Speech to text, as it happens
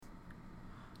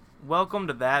Welcome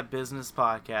to That Business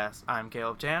Podcast. I'm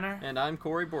Caleb Tanner. And I'm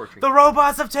Corey Bortry. The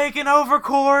robots have taken over,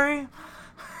 Corey!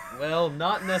 Well,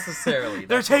 not necessarily.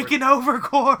 They're taking over,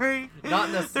 Corey! Not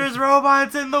necessarily. There's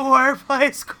robots in the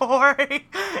workplace, Corey!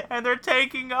 And they're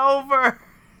taking over!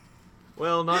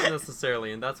 Well, not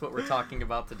necessarily, and that's what we're talking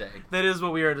about today. That is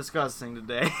what we are discussing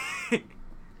today.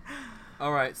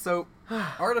 Alright, so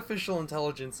artificial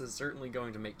intelligence is certainly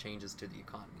going to make changes to the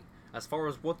economy. As far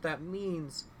as what that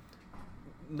means,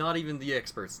 not even the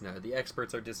experts know. The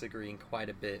experts are disagreeing quite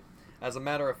a bit. As a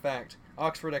matter of fact,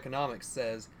 Oxford Economics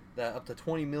says that up to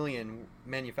 20 million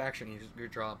manufacturing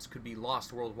jobs could be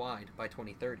lost worldwide by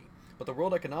 2030. But the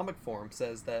World Economic Forum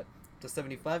says that up to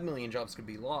 75 million jobs could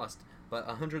be lost, but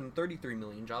 133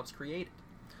 million jobs created.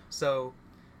 So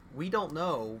we don't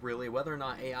know really whether or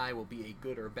not AI will be a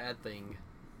good or bad thing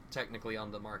technically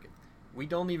on the market. We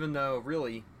don't even know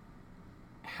really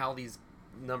how these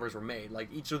numbers were made. Like,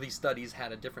 each of these studies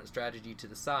had a different strategy to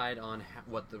decide on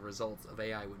what the results of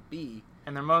AI would be.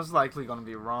 And they're most likely going to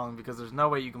be wrong because there's no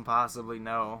way you can possibly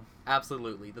know.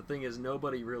 Absolutely. The thing is,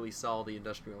 nobody really saw the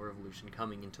Industrial Revolution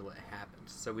coming until it happened.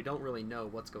 So we don't really know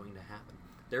what's going to happen.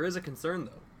 There is a concern,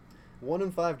 though. 1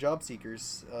 in 5 job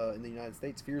seekers in the United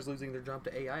States fears losing their job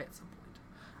to AI at some point.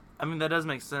 I mean, that does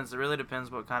make sense. It really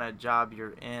depends what kind of job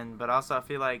you're in. But also, I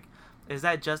feel like, is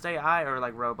that just AI or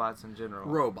like robots in general?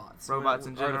 Robots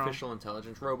in general. Artificial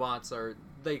intelligence. Robots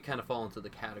they kind of fall into the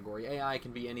category. AI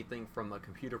can be anything from a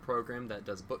computer program that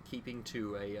does bookkeeping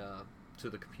to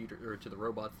the computer or to the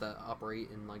robots that operate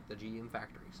in like the GM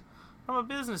factories. From a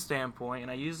business standpoint,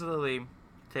 and I usually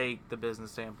take the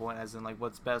business standpoint as in like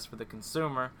what's best for the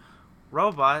consumer,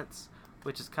 robots,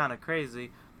 which is kind of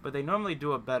crazy, but they normally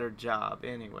do a better job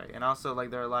anyway. And also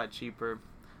like they're a lot cheaper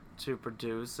to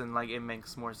produce, and like it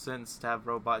makes more sense to have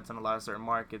robots in a lot of certain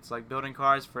markets, like building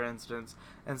cars, for instance.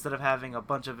 Instead of having a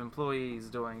bunch of employees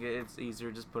doing it, it's easier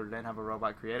to just put it in, have a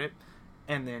robot create it,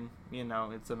 and then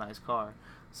it's a nice car.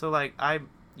 So like I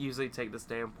usually take the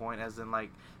standpoint as in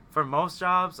like for most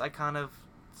jobs I kind of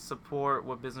support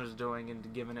what business is doing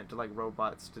and giving it to like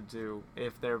robots to do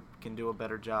if they can do a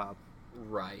better job.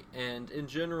 Right, and in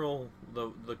general,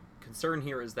 the concern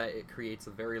here is that it creates a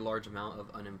very large amount of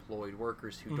unemployed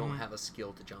workers who don't have a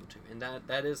skill to jump to, and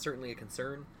that is certainly a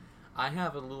concern. I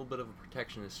have a little bit of a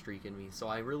protectionist streak in me, so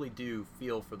I really do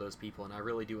feel for those people, and I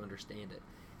really do understand it.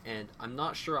 And I'm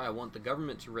not sure I want the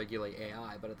government to regulate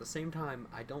AI, but at the same time,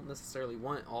 I don't necessarily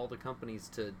want all the companies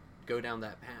to go down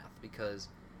that path, because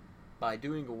by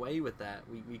doing away with that,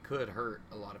 we could hurt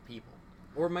a lot of people.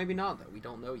 Or maybe not, though. We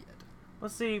don't know yet.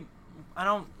 Let's see. I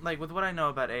don't, like, with what I know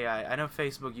about AI, I know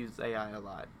Facebook uses AI a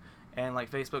lot. And,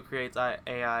 like, Facebook creates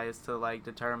AIs to, like,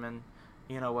 determine,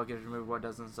 what gets removed, what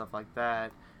doesn't, stuff like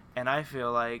that. And I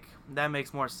feel like that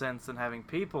makes more sense than having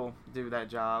people do that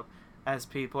job, as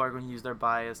people are going to use their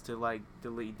bias to, like,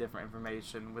 delete different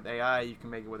information. With AI, you can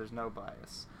make it where there's no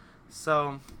bias.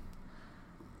 So,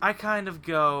 I kind of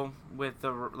go with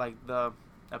the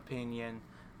opinion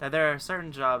that there are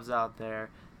certain jobs out there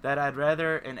that I'd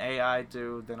rather an AI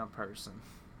do than a person.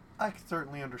 I can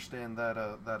certainly understand that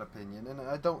opinion, and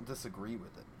I don't disagree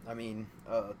with it. I mean,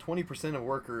 20% of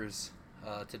workers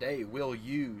today will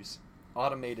use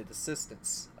automated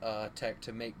assistance tech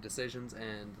to make decisions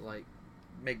and like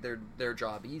make their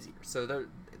job easier. So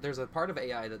there's a part of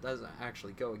AI that doesn't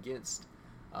actually go against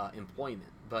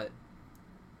employment, but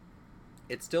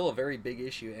it's still a very big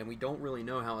issue, and we don't really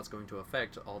know how it's going to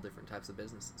affect all different types of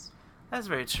businesses. That's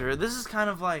very true. This is kind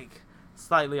of like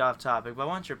slightly off topic, but I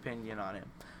want your opinion on it.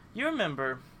 You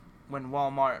remember when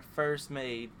Walmart first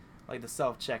made like the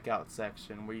self-checkout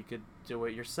section where you could do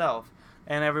it yourself,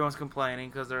 and everyone's complaining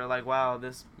because they're like, wow,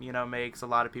 this makes a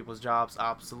lot of people's jobs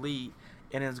obsolete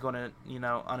and is going to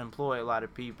unemploy a lot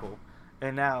of people.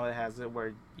 And now it has it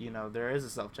where there is a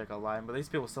self-checkout line, but these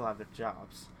people still have their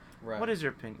jobs. Right. What is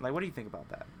your opinion? Like, what do you think about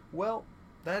that? Well,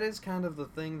 that is kind of the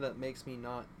thing that makes me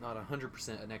not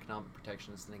 100% an economic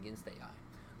protectionist and against AI.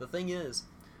 The thing is,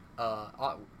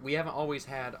 we haven't always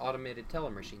had automated teller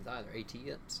machines either,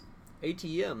 ATMs.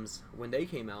 ATMs, when they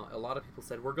came out, a lot of people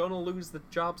said, we're going to lose the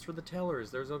jobs for the tellers.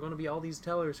 There's going to be all these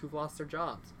tellers who've lost their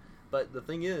jobs. But the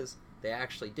thing is, they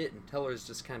actually didn't. Tellers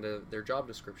just kind of, their job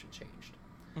description changed.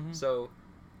 Mm-hmm. So,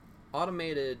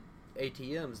 automated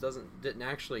ATMs didn't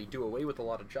actually do away with a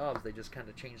lot of jobs. They just kind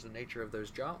of changed the nature of those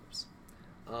jobs.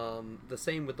 The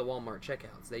same with the Walmart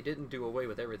checkouts. They didn't do away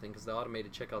with everything because the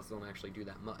automated checkouts don't actually do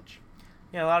that much.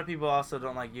 Yeah, a lot of people also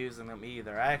don't like using them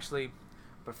either. I actually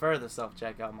prefer the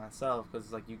self-checkout myself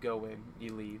because like you go in,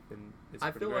 you leave, and it's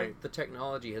pretty great. I feel like the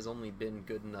technology has only been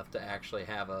good enough to actually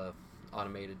have a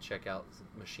automated checkout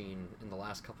machine in the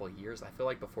last couple of years. I feel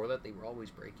like before that they were always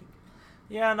breaking.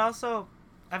 Yeah, and also,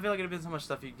 I feel like it depends how much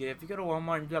stuff you get. If you go to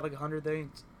Walmart and you got like 100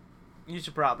 things, you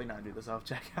should probably not do the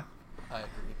self-checkout. I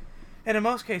agree. And in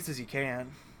most cases, you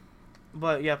can.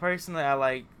 But yeah, personally, I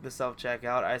like the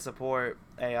self-checkout. I support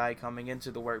AI coming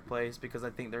into the workplace because I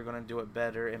think they're going to do it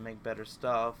better and make better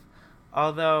stuff.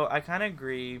 Although, I kind of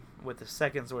agree with the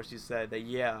second source you said that,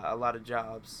 yeah, a lot of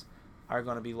jobs are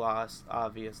going to be lost,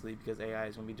 obviously, because AI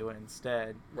is going to be doing it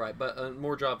instead. Right, but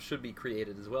more jobs should be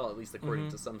created as well, at least according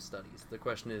Mhm. to some studies. The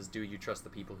question is, do you trust the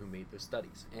people who made those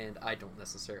studies? And I don't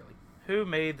necessarily. Who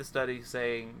made the study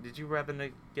saying, did you happen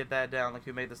to get that down? Like,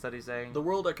 who made the study saying? The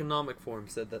World Economic Forum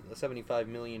said that 75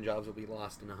 million jobs will be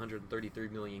lost and 133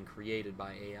 million created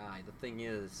by AI. The thing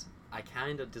is, I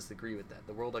kind of disagree with that.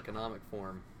 The World Economic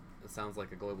Forum, it sounds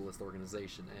like a globalist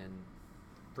organization, and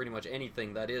pretty much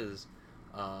anything that is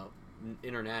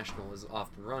international is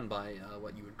often run by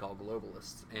what you would call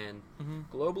globalists. And Mhm.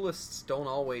 globalists don't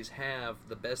always have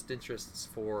the best interests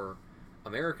for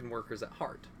American workers at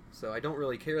heart. So I don't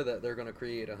really care that they're going to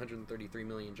create 133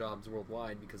 million jobs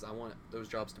worldwide, because I want those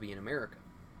jobs to be in America.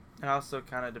 It also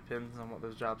kind of depends on what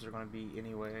those jobs are going to be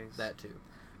anyways. That too.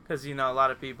 Because, you know, a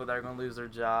lot of people that are going to lose their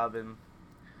job and,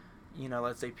 you know,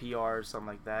 let's say PR or something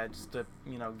like that, just to,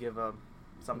 you know, give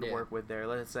something to Yeah. work with there.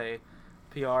 Let's say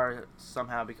PR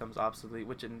somehow becomes obsolete,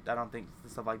 which I don't think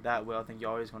stuff like that will. I think you're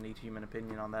always going to need human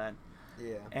opinion on that.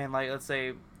 Yeah. And, like, let's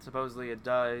say supposedly it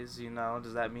does, you know,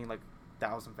 does that mean, like,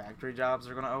 1,000 factory jobs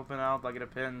are going to open up? Like, it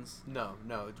depends. No,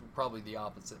 it's probably the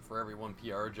opposite. For every one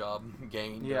PR job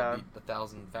gained, Yeah. there'll be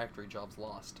 1,000 factory jobs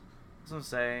lost. That's what I'm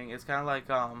saying. It's kind of like,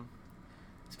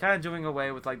 it's kind of doing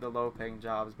away with, like, the low-paying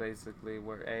jobs, basically,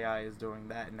 where AI is doing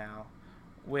that now,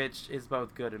 which is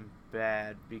both good and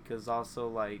bad, because also,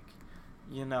 like,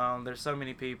 you know, there's so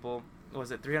many people.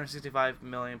 Was it 365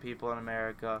 million people in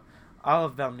America? All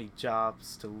of them need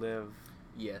jobs to live.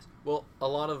 Yes. Well, a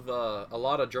lot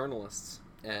of journalists,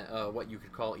 what you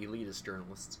could call elitist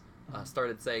journalists,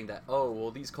 started saying that, oh,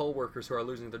 well, these coal workers who are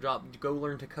losing their job, go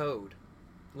learn to code.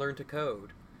 Learn to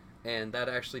code. And that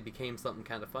actually became something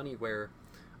kind of funny where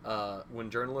when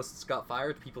journalists got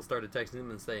fired, people started texting them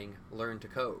and saying, learn to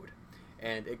code.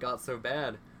 And it got so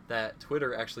bad that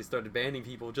Twitter actually started banning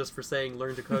people just for saying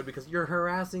learn to code because you're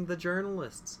harassing the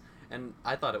journalists. And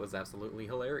I thought it was absolutely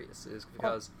hilarious, is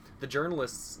because the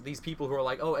journalists, these people who are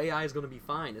like, oh, AI is going to be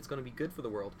fine, it's going to be good for the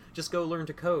world, just go learn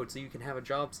to code so you can have a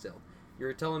job still.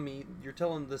 You're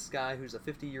telling this guy who's a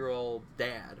 50-year-old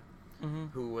dad Mm-hmm.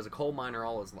 who was a coal miner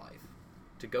all his life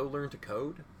to go learn to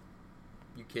code?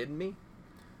 You kidding me?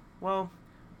 Well,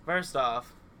 first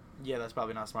off, yeah, that's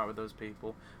probably not smart with those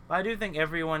people. But I do think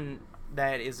everyone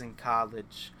that is in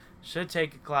college should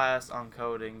take a class on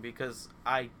coding, because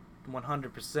I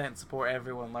 100% support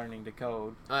everyone learning to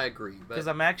code. I agree, but Because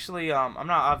I'm actually, I'm not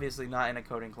obviously not in a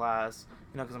coding class,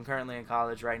 you know, because I'm currently in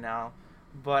college right now.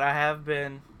 But I have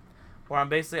been, where I'm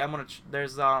basically,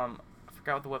 there's, I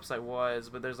forgot what the website was,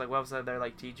 but there's like website that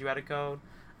like teach you how to code.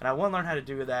 And I want to learn how to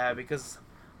do that, because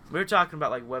we were talking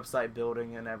about like website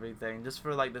building and everything, just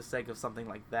for like the sake of something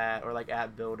like that, or like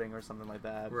app building or something like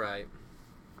that. right.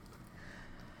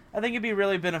 I think it'd be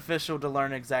really beneficial to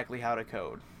learn exactly how to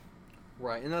code.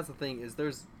 Right, and that's the thing, is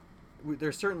there's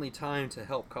certainly time to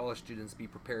help college students be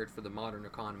prepared for the modern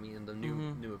economy and the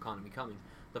new economy coming.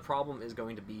 The problem is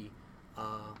going to be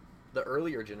the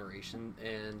earlier generation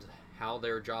and how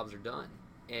their jobs are done.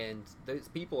 And those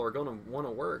people are going to want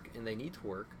to work, and they need to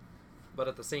work, but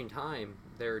at the same time,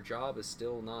 their job is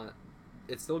still not.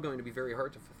 It's still going to be very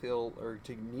hard to fulfill or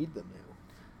to need them now.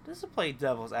 Just to play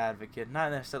devil's advocate,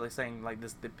 not necessarily saying like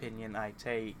this is the opinion I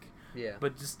take, Yeah.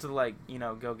 but just to like, you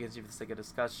know, go against you for the sake of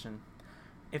discussion.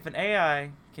 If an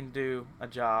AI can do a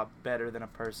job better than a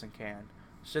person can,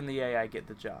 shouldn't the AI get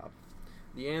the job?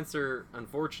 The answer,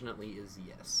 unfortunately, is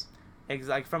yes.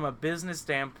 Like from a business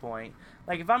standpoint,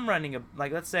 like if I'm running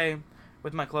like let's say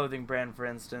with my clothing brand, for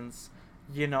instance,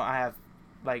 you know, I have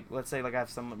like, let's say like I have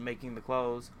someone making the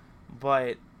clothes,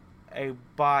 but a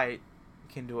bot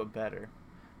can do it better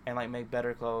and like make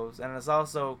better clothes, and it's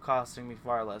also costing me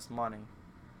far less money.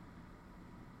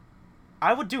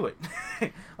 I would do it.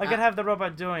 Like I'd have the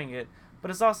robot doing it,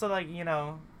 but it's also like, you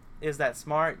know, is that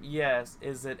smart? Yes.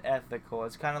 Is it ethical?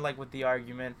 It's kind of like with the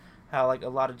argument how like a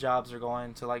lot of jobs are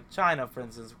going to like China, for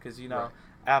instance, because, you know, Right.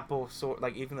 Apple,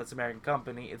 like even though it's an American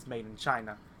company, it's made in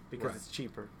China because Right. it's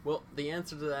cheaper. Well, the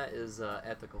answer to that is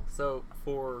ethical. So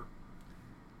for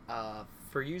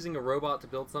using a robot to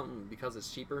build something because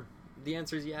it's cheaper, the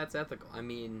answer is yeah, it's ethical. I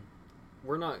mean,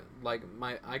 we're not like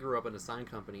I grew up in a sign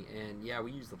company, and yeah,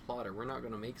 we use the plotter. We're not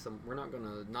going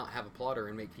to not have a plotter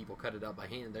and make people cut it out by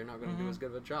hand. They're not going to do as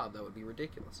good of a job. That would be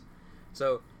ridiculous.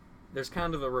 So there's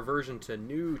kind of a reversion to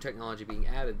new technology being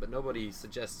added, but nobody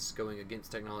suggests going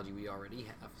against technology we already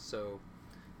have. So,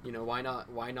 why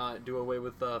not do away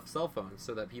with cell phones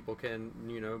so that people can,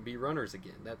 be runners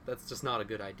again? That's just not a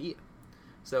good idea.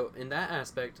 So in that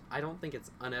aspect, I don't think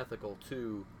it's unethical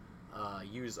to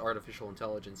use artificial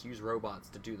intelligence, use robots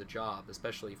to do the job,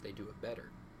 especially if they do it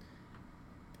better.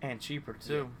 And cheaper,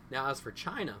 too. Yeah. Now, as for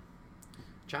China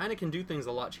can do things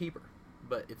a lot cheaper,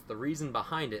 but it's the reason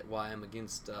behind it why I'm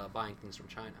against buying things from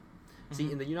China. Mm-hmm.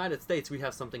 See, in the United States, we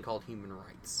have something called human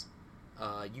rights.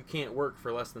 You can't work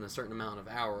for less than a certain amount of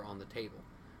hour on the table.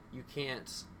 You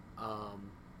can't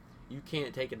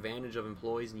take advantage of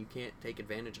employees, and you can't take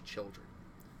advantage of children.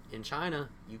 In China,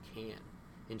 you can.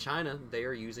 In China, they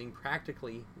are using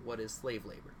practically what is slave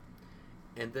labor.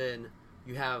 And then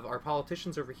you have our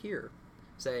politicians over here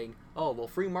saying, oh, well,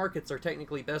 free markets are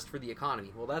technically best for the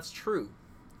economy. Well, that's true.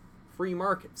 Free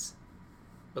markets.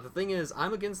 But the thing is,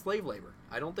 I'm against slave labor.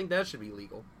 I don't think that should be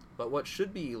legal. But what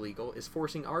should be illegal is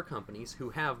forcing our companies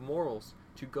who have morals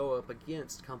to go up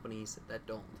against companies that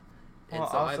don't. And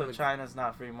well, so also, China's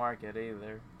not free market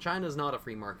either. China's not a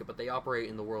free market, but they operate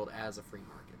in the world as a free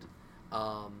market.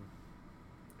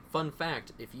 Fun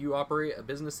fact, if you operate a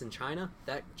business in China,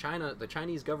 the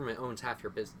Chinese government owns half your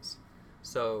business.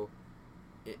 So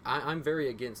I'm very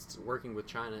against working with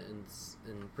China in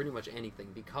pretty much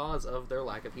anything because of their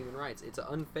lack of human rights. It's an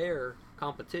unfair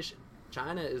competition.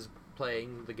 China is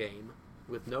playing the game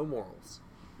with no morals.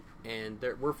 And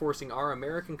we're forcing our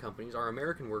American companies, our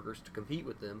American workers, to compete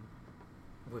with them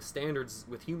with standards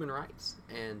with human rights.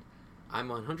 And I'm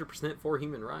 100% for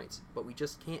human rights, but we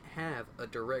just can't have a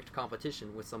direct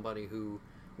competition with somebody who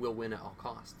will win at all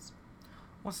costs.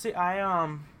 Well, see, I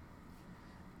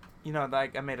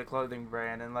made a clothing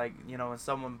brand, and when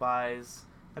someone buys,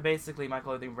 basically my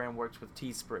clothing brand works with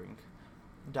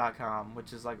Teespring.com,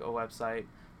 which is like a website.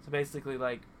 So basically,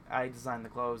 I design the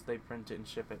clothes, they print it and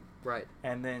ship it. Right.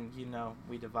 And then,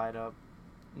 we divide up,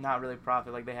 not really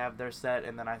profit, they have their set,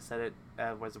 and then I set it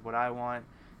as what I want,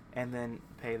 and then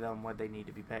pay them what they need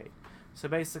to be paid. So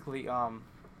basically,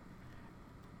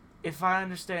 if I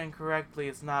understand correctly,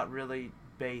 it's not really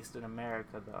based in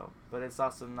America, though. But it's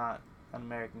also not an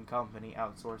American company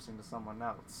outsourcing to someone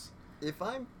else. If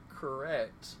I'm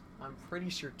correct, I'm pretty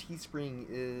sure Teespring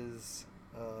is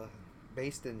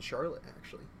based in Charlotte,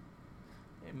 actually.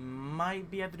 It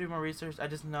might be. I have to do more research. I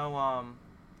just know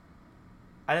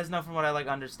from what I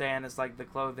understand, it's the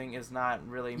clothing is not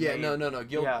really made. No.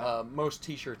 Yeah. Most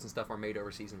T-shirts and stuff are made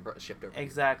overseas and shipped over.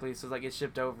 Exactly. Here. So it's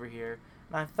shipped over here.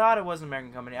 And I thought it was an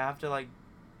American company. I have to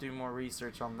do more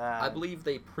research on that. I believe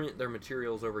they print their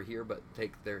materials over here, but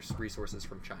take their resources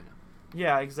from China.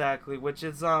 Yeah, exactly. Which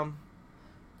is do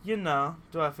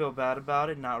I feel bad about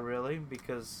it? Not really,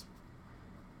 because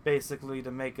basically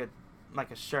to make a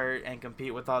shirt and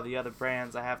compete with all the other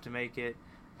brands, I have to make it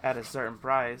at a certain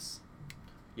price.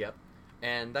 Yep,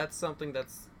 and that's something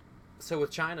that's so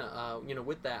with China.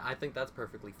 With that, I think that's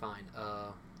perfectly fine.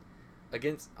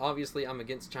 Obviously, I'm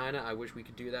against China. I wish we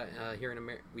could do that here in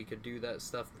America. We could do that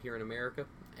stuff here in America.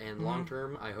 And Mm-hmm. long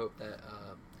term, I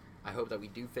hope that we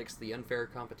do fix the unfair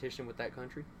competition with that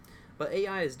country. But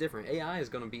AI is different. AI is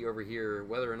going to be over here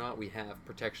whether or not we have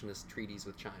protectionist treaties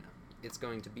with China. It's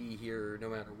going to be here no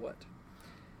matter what.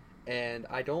 And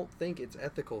I don't think it's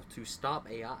ethical to stop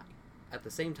AI. At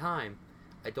the same time,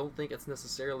 I don't think it's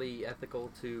necessarily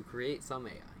ethical to create some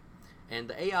AI. And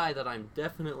the AI that I'm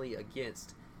definitely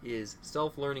against is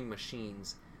self-learning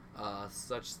machines,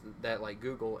 such that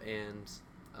Google and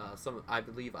I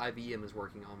believe IBM is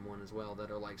working on one as well,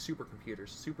 that are supercomputers,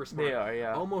 super smart. They are,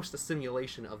 yeah. Almost a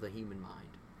simulation of the human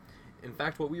mind. In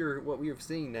fact, what we are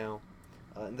seeing now,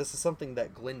 and this is something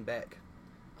that Glenn Beck,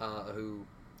 who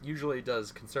usually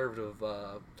does conservative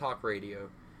talk radio,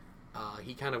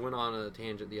 he kind of went on a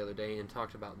tangent the other day and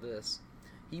talked about this.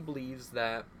 He believes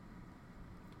that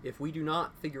if we do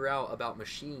not figure out about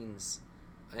machines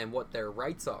and what their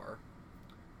rights are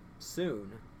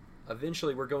soon,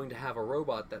 eventually we're going to have a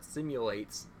robot that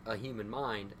simulates a human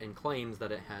mind and claims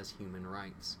that it has human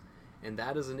rights. And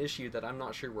that is an issue that I'm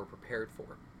not sure we're prepared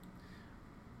for.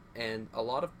 And a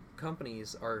lot of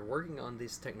companies are working on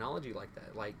this technology like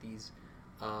that, these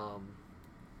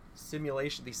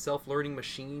simulation, these self-learning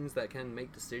machines that can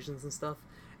make decisions and stuff.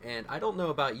 And I don't know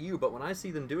about you, but when I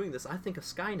see them doing this, I think of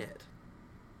Skynet.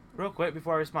 Real quick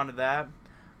before I respond to that,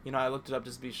 I looked it up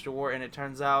just to be sure, and it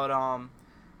turns out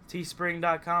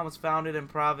Teespring.com was founded in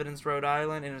Providence, Rhode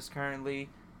Island, and is currently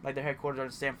their headquarters are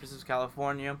in San Francisco,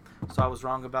 California. So I was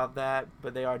wrong about that,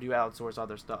 but they do outsource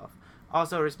other stuff.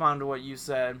 Also, respond to what you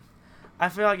said. I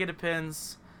feel like it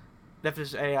depends.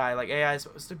 Definition AI, AI is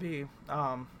supposed to be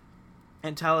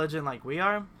intelligent like we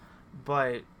are,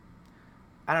 but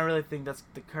I don't really think that's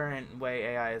the current way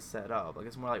AI is set up. Like,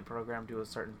 it's more like programmed to do a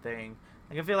certain thing.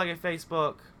 Like, I feel like at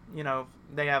Facebook,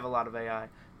 they have a lot of AI.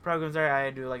 Programs their AI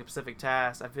to do, like, a specific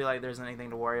task. I feel like there isn't anything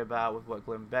to worry about with what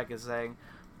Glenn Beck is saying.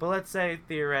 But let's say,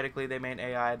 theoretically, they made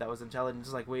AI that was intelligent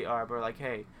just like we are, but like,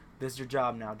 hey, this is your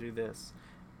job now, do this.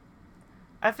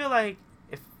 I feel like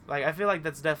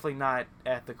that's definitely not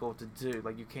ethical to do.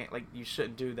 Like, you can't, like, you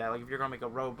shouldn't do that. Like, if you're gonna make a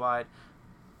robot,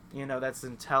 that's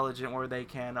intelligent where they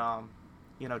can,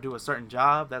 do a certain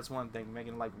job, that's one thing.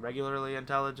 Making it, like, regularly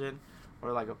intelligent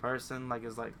or like a person, like,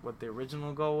 is like what the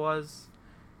original goal was.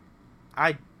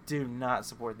 I do not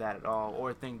support that at all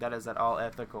or think that is at all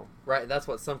ethical. Right, that's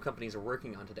what some companies are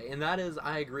working on today. And that is,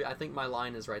 I agree, I think my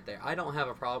line is right there. I don't have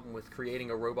a problem with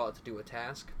creating a robot to do a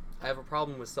task. I have a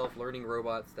problem with self-learning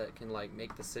robots that can, like,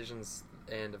 make decisions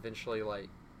and eventually, like,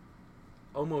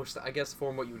 almost, I guess,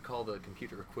 form what you would call the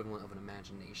computer equivalent of an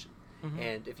imagination. Mm-hmm.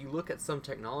 And if you look at some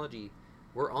technology,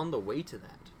 we're on the way to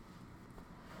that.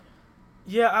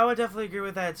 Yeah, I would definitely agree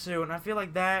with that too, and I feel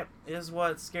like that is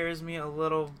what scares me a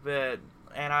little bit,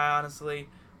 and I honestly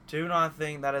do not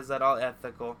think that is at all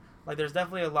ethical. Like, there's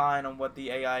definitely a line on what the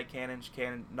AI can and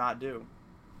cannot do.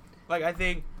 Like, I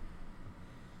think,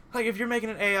 like, if you're making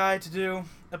an AI to do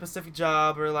a specific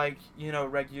job or, like,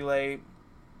 regulate,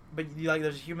 but, like,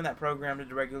 there's a human that programmed it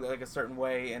to regulate, like, a certain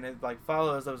way, and it, like,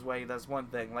 follows those ways, that's one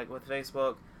thing. Like, with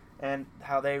Facebook and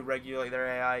how they regulate their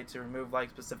AI to remove, like,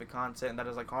 specific content that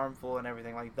is, like, harmful and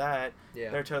everything like that,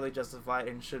 they're totally justified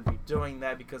and should be doing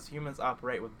that because humans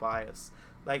operate with bias.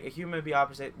 Like, a human would be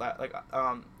opposite,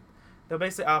 they'll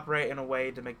basically operate in a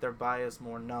way to make their bias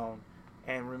more known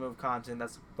and remove content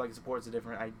that's, like, supports a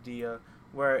different idea,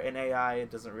 where in AI,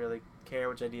 it doesn't really care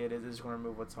which idea it is, it's just going to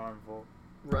remove what's harmful.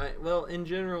 Right. Well, in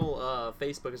general,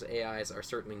 Facebook's AIs are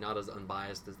certainly not as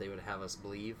unbiased as they would have us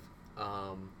believe.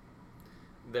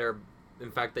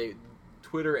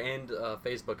 Twitter and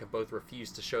Facebook have both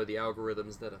refused to show the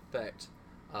algorithms that affect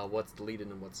what's deleted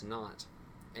and what's not.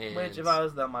 And which, if I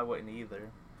was them, I wouldn't either.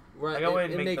 Right, like, I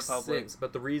wouldn't it make makes the public sense,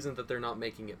 but the reason that they're not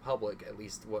making it public, at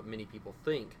least what many people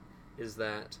think, is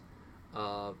that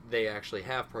they actually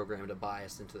have programmed a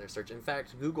bias into their search. In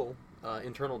fact, Google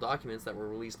internal documents that were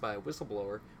released by a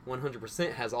whistleblower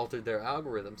 100% has altered their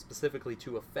algorithm specifically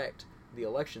to affect the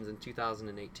elections in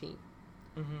 2018.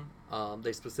 Mm-hmm.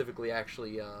 They specifically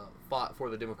actually fought for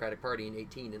the Democratic Party in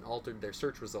 2018 and altered their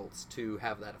search results to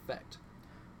have that effect.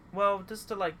 Well, just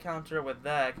to, like, counter it with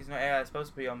that, because AI is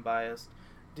supposed to be unbiased,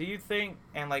 do you think,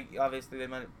 and, like, obviously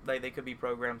they could be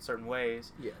programmed certain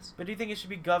ways, Yes. but do you think it should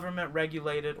be government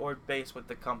regulated or based with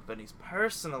the companies?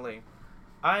 Personally,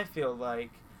 I feel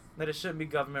like that it shouldn't be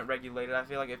government regulated. I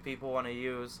feel like if people want to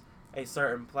use a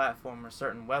certain platform or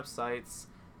certain websites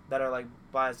that are, like,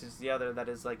 biased against the other, that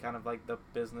is, like, kind of like the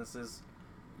business's,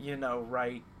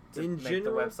 right to make the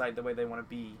website the way they want to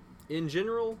be. In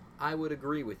general, I would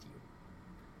agree with you.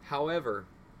 However,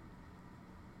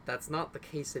 that's not the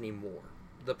case anymore.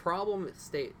 The problem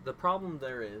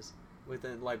there is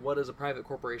within, like, what is a private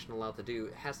corporation allowed to do?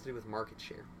 It has to do with market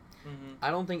share. Mm-hmm. I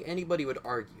don't think anybody would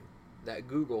argue that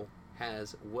Google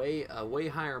has a way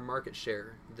higher market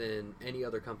share than any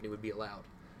other company would be allowed.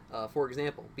 For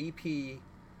example, BP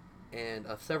and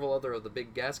several other of the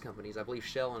big gas companies, I believe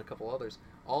Shell and a couple others,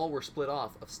 all were split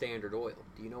off of Standard Oil.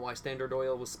 Do you know why Standard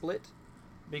Oil was split?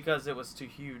 Because it was too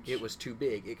huge. It was too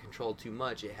big. It controlled too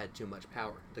much. It had too much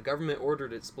power. The government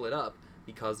ordered it split up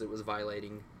because it was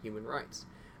violating human rights.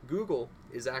 Google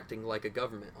is acting like a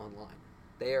government online.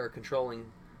 They are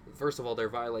controlling. First of all, they're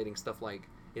violating stuff like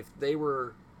if they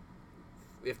were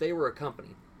a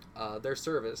company, their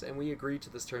service, and we agree to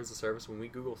this terms of service when we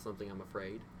Google something. I'm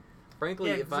afraid.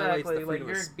 Frankly, Yeah, it violates the exactly. freedom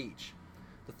of speech.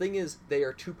 The thing is, they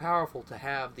are too powerful to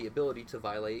have the ability to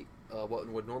violate what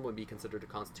would normally be considered a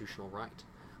constitutional right.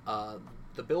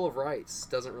 The Bill of Rights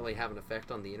doesn't really have an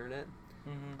effect on the internet.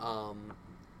 Mm-hmm.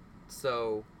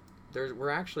 So we're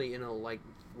actually in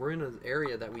we're in an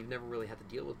area that we've never really had to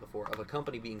deal with before, of a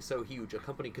company being so huge, a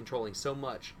company controlling so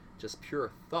much, just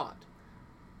pure thought,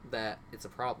 that it's a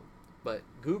problem. But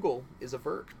Google is a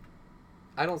verb.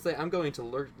 I don't say I'm going to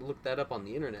look that up on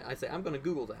the internet. I say I'm going to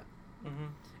Google that. Mm-hmm.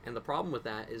 And the problem with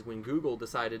that is when Google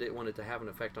decided it wanted to have an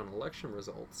effect on election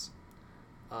results,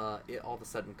 it all of a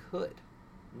sudden could.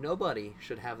 Nobody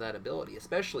should have that ability,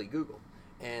 especially Google.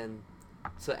 And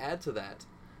to add to that,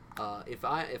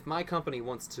 if my company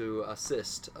wants to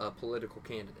assist a political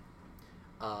candidate,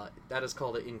 that is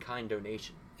called an in-kind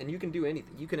donation. And you can do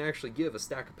anything. You can actually give a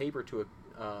stack of paper to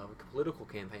a political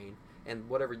campaign, and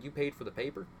whatever you paid for the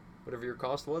paper, whatever your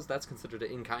cost was, that's considered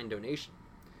an in-kind donation.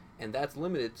 And that's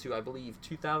limited to, I believe,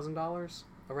 $2,000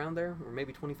 around there, or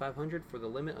maybe 2,500 for the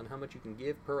limit on how much you can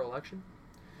give per election.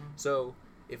 Mm-hmm. So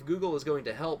if Google is going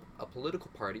to help a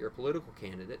political party or political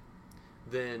candidate,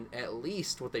 then at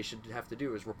least what they should have to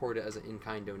do is report it as an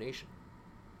in-kind donation.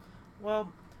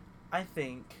 Well, I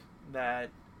think that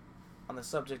on the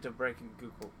subject of breaking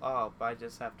Google up, I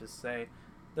just have to say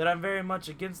that I'm very much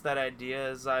against that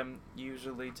idea, as I'm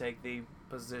usually take the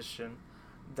position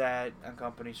that a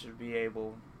company should be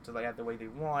able to act the way they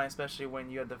want, especially when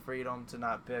you have the freedom to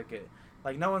not pick it.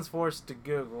 Like, no one's forced to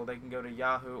Google. They can go to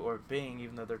Yahoo or Bing,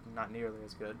 even though they're not nearly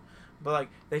as good. But, like,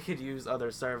 they could use other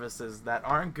services that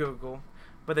aren't Google,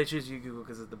 but they choose Google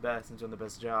because it's the best and doing the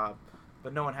best job.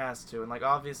 But no one has to. And, like,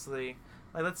 obviously,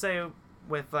 like, let's say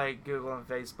with, like, Google and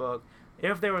Facebook,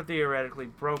 if they were theoretically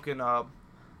broken up,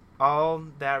 all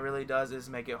that really does is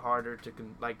make it harder to,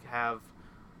 have...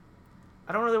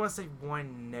 I don't really want to say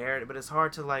one narrative, but it's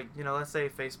hard to, let's say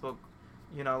Facebook...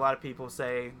 a lot of people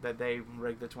say that they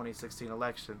rigged the 2016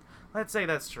 election. Let's say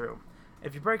that's true.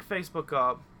 If you break Facebook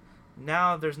up,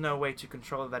 now there's no way to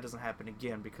control that doesn't happen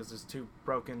again, because there's too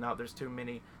broken up, there's too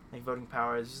many voting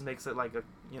powers. It just makes it like a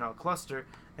cluster,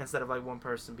 instead of one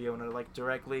person be able to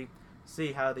directly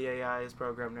see how the AI is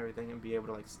programmed and everything and be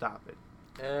able to stop it.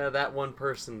 That one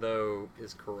person though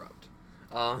is corrupt.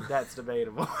 That's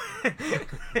debatable.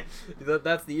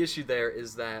 That's the issue there,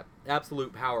 is that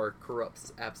absolute power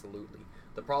corrupts absolutely.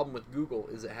 The problem with Google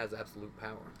is it has absolute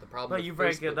power. The problem But you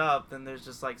break it up, then there's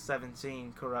just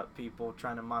 17 corrupt people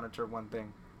trying to monitor one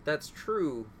thing. That's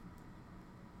true.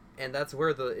 And that's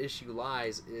where the issue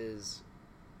lies, is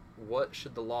what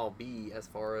should the law be as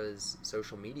far as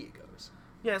social media goes?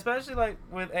 Yeah, especially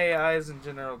with AIs in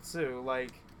general too. I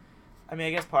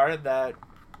guess part of that,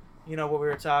 what we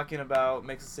were talking about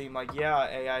makes it seem like, yeah,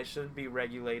 AI should be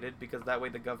regulated, because that way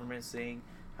the government is seeing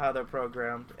how they're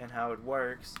programmed and how it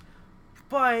works.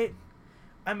 But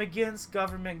I'm against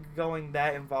government going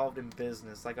that involved in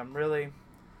business. I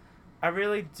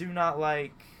really do not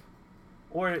like,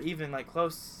 or even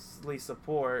closely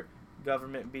support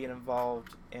government being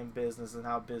involved in business and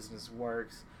how business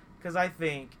works. Because I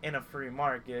think in a free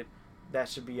market, that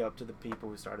should be up to the people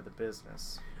who started the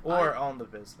business or own the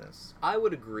business. I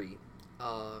would agree,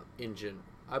 in general.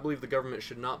 I believe the government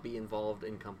should not be involved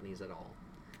in companies at all.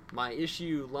 My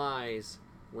issue lies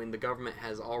when the government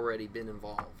has already been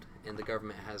involved and the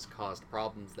government has caused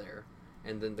problems there,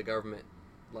 and then the government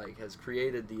has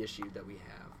created the issue that we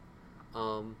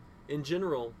have. In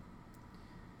general,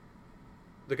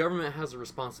 the government has a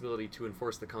responsibility to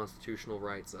enforce the constitutional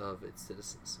rights of its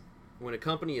citizens. When a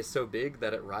company is so big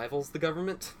that it rivals the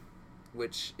government,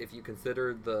 which, if you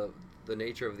consider the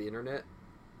nature of the internet,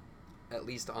 at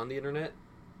least on the internet,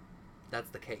 that's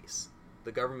the case.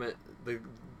 The government,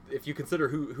 if you consider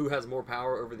who has more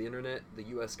power over the internet, the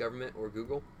U.S. government or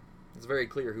Google, it's very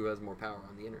clear who has more power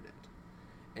on the internet.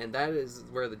 And that is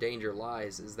where the danger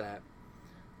lies, is that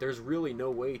there's really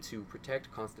no way to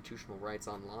protect constitutional rights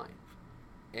online.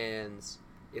 And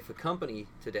if a company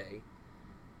today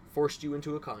forced you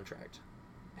into a contract,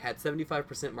 had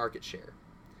 75% market share,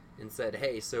 and said,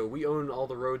 hey, so we own all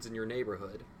the roads in your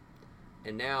neighborhood,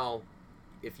 and now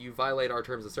if you violate our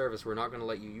terms of service, we're not going to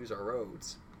let you use our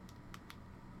roads,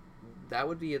 that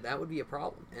would be a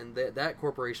problem, and that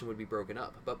corporation would be broken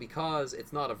up. But because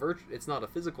it's not a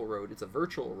physical road, it's a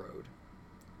virtual road,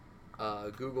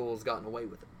 Google's gotten away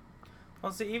with it.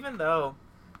 Well, see, even though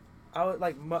I would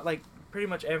pretty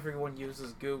much everyone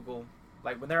uses Google.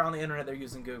 When they're on the internet, they're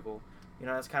using Google.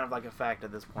 That's kind of a fact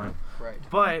at this point. Right.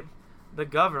 But the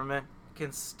government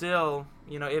can still,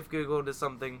 if Google did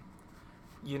something,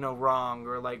 wrong,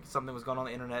 or something was going on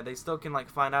the internet, they still can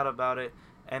find out about it,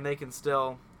 and they can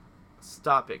still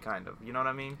stop it, kind of. You know what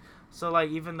I mean? So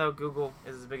even though Google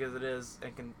is as big as it is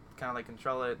and can kind of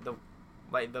control it,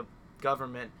 the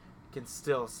government can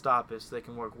still stop it, so they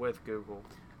can work with Google.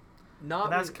 And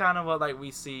that's kind of what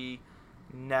we see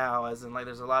now, as in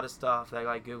there's a lot of stuff that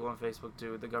Google and Facebook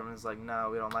do. The government's no,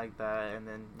 we don't like that, and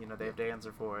then they have to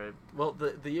answer for it. Well,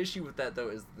 the issue with that though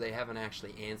is they haven't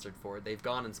actually answered for it. They've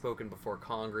gone and spoken before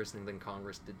Congress, and then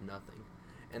Congress did nothing.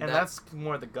 And that's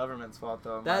more the government's fault,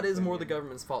 though. That is more the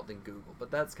government's fault than Google. But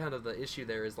that's kind of the issue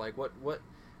there, is what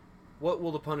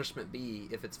will the punishment be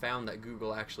if it's found that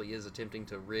Google actually is attempting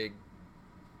to rig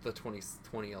the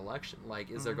 2020 election?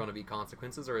 Is there going to be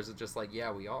consequences, or is it just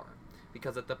yeah, we are?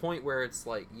 Because at the point where it's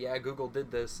yeah, Google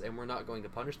did this and we're not going to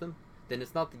punish them, then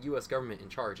it's not the U.S. government in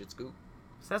charge, it's Google.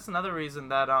 So that's another reason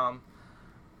that I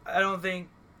don't think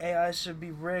AI should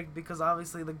be rigged, because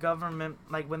obviously the government,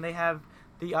 when they have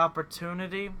the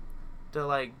opportunity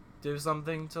to do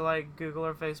something to Google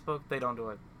or Facebook, they don't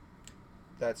do it.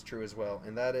 That's true as well,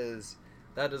 and that is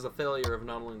that is a failure of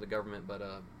not only the government but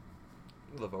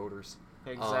the voters.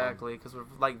 Exactly, because we're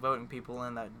like voting people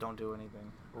in that don't do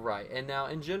anything. Right, and now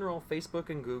in general, Facebook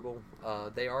and Google,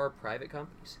 they are private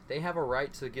companies. They have a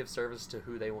right to give service to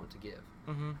who they want to give.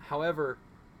 Mm-hmm. However,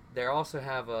 there's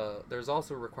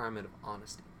also a requirement of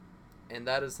honesty, and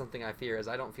that is something I fear, as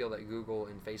I don't feel that Google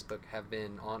and Facebook have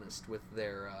been honest with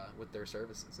their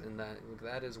services, and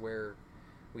that is where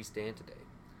we stand today.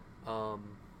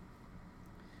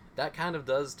 That kind of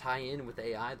does tie in with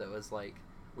AI, though, as like,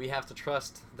 we have to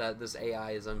trust that this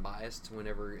AI is unbiased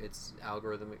whenever its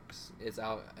algorithm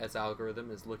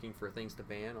is looking for things to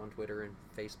ban on Twitter and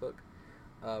Facebook.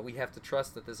 We have to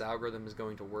trust that this algorithm is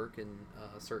going to work in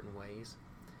certain ways.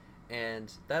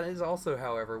 And that is also,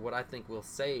 however, what I think will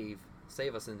save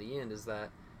us in the end, is that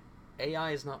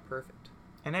AI is not perfect.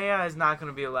 And AI is not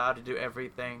going to be allowed to do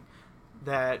everything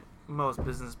that most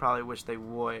businesses probably wish they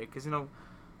would. Because,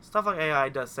 stuff like AI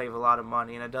does save a lot of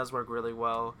money, and it does work really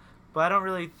well. But I don't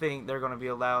really think they're going to be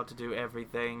allowed to do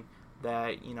everything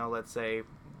that, let's say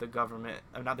the government,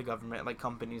 not the government, like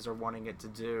companies are wanting it to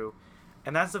do.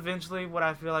 And that's eventually what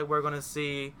I feel like we're going to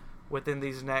see within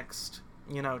these next,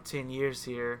 10 years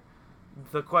here.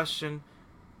 The question,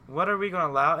 what are we going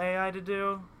to allow AI to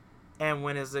do, and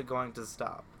when is it going to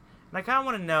stop? And I kind of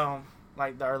want to know,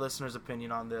 like, our listeners'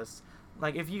 opinion on this.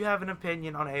 Like, if you have an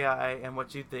opinion on AI and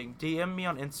what you think, DM me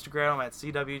on Instagram at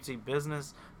CWT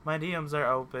Business. My DMs are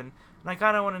open, and I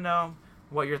kind of want to know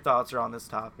what your thoughts are on this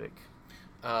topic.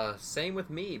 Same with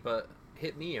me, but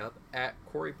hit me up at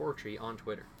Corey Bortry on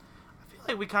Twitter. I feel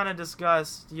like we kind of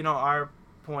discussed, our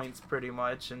points pretty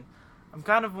much, and I'm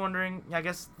kind of wondering, I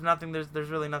guess there's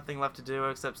really nothing left to do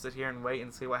except sit here and wait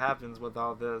and see what happens with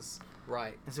all this.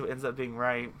 Right. And see what ends up being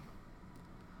right.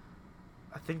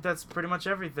 I think that's pretty much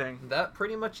everything. That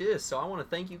pretty much is. So I want to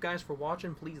thank you guys for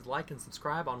watching. Please like and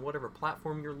subscribe on whatever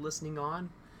platform you're listening on.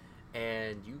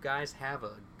 And you guys have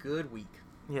a good week.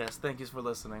 Yes, thank you for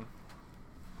listening.